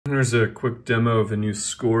Here's a quick demo of the new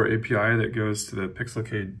score API that goes to the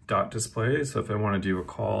Pixelcade Dot display. So if I want to do a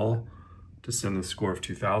call to send the score of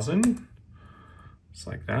 2000, just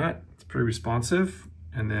like that, it's pretty responsive.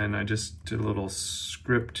 And then I just did a little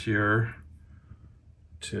script here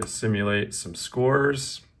to simulate some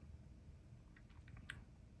scores.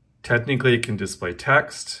 Technically, it can display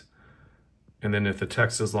text. And then if the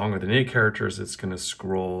text is longer than 8 characters, it's going to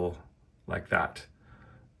scroll like that.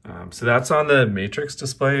 So that's on the matrix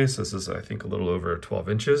display. So this is, I think, a little over 12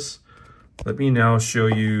 inches. Let me now show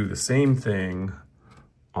you the same thing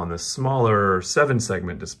on the smaller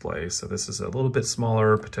 7-segment display. So this is a little bit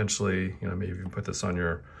smaller, potentially, maybe you can put this on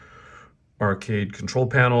your arcade control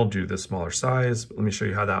panel due to the smaller size. But let me show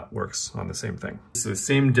you how that works on the same thing. So the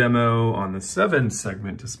same demo on the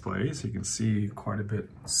 7-segment display. So you can see quite a bit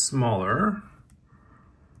smaller.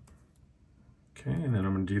 Okay, and then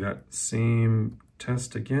I'm going to do that same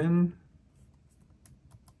test again.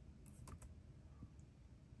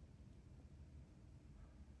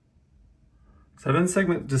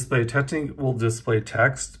 Seven-segment display technically will display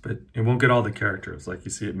text, but it won't get all the characters. Like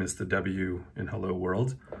you see, it missed the W in Hello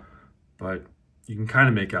World, but you can kind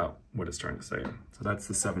of make out what it's trying to say. So that's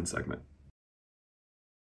the 7-segment.